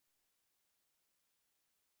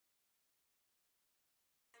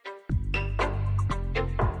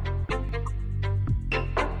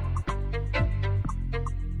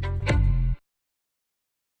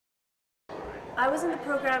I was in the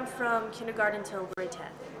program from kindergarten till grade 10.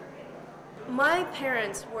 My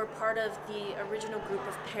parents were part of the original group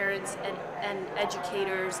of parents and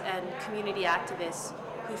educators and community activists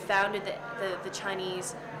who founded the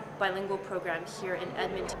Chinese bilingual program here in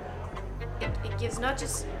Edmonton. It gives not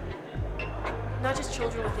just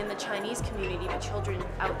children within the Chinese community, but children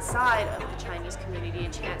outside of the Chinese community a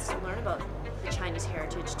chance to learn about the Chinese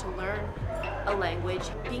heritage, to learn a language.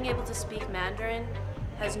 Being able to speak Mandarin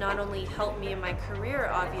has not only helped me in my career,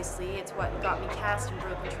 obviously, it's what got me cast in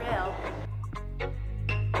Broken Trail.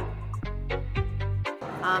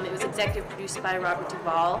 It was executive produced by Robert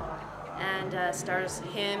Duvall and stars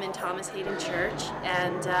him and Thomas Hayden Church.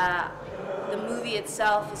 And the movie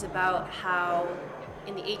itself is about how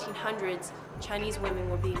in the 1800s, Chinese women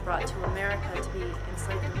were being brought to America to be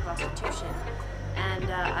enslaved in prostitution. And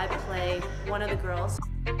I play one of the girls.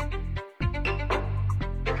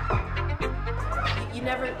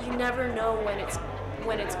 You never know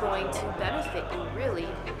when it's going to benefit you, really.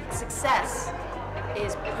 Success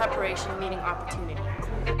is preparation meeting opportunity.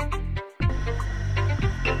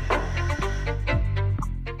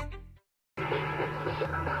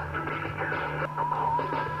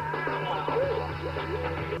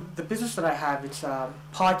 The business that I have, it's a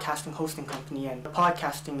podcasting hosting company, and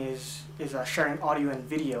podcasting is sharing audio and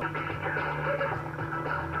video.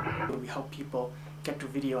 We help people get their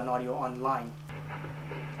video and audio online.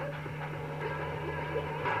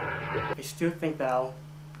 I still think that I'll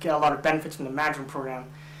get a lot of benefits from the management program,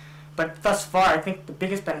 but thus far I think the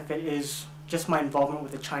biggest benefit is just my involvement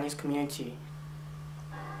with the Chinese community.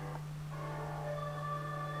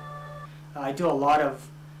 I do a lot of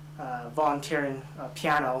volunteering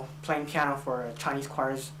piano, playing piano for Chinese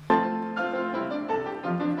choirs.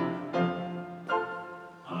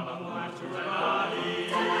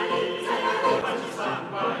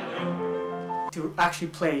 To actually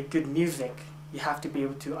play good music, you have to be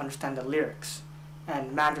able to understand the lyrics,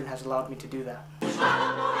 and Mandarin has allowed me to do that.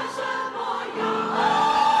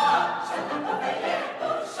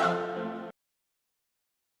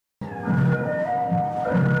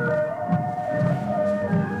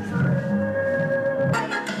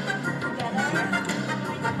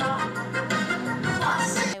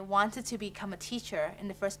 I wanted to become a teacher in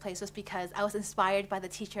the first place was because I was inspired by the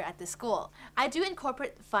teacher at the school. I do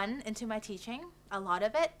incorporate fun into my teaching, a lot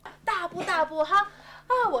of it. 大步大步哈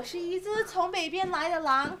啊，我是一只从北边来的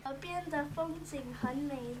狼。河边的风景很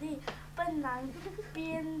美丽，笨狼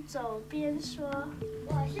边走边说，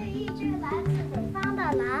我是一只来自北方的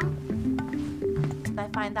狼。I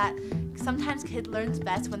find that sometimes kids learn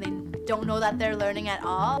best when they don't know that they're learning at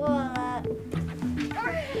all.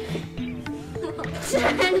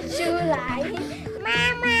 站出来，妈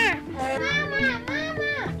妈，妈妈，妈妈，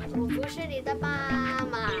我不是你的爸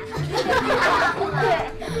妈。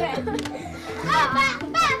爸爸，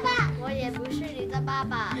爸爸，我也不是你的爸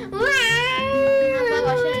爸。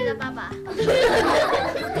我是你的爸爸。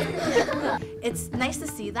It's nice to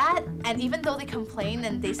see that, and even though they complain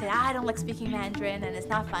and they say, I don't like speaking Mandarin and it's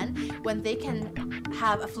not fun, when they can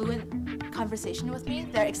have a fluent conversation with me,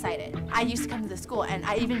 they're excited. I used to come to the school and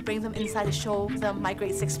I even bring them inside to show them my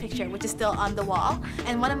grade 6 picture, which is still on the wall.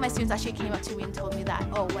 And one of my students actually came up to me and told me that,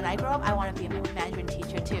 oh, when I grow up, I want to be a Mandarin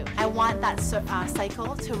teacher too. I want that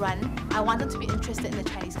cycle to run. I want them to be interested in the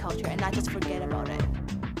Chinese culture and not just forget about it.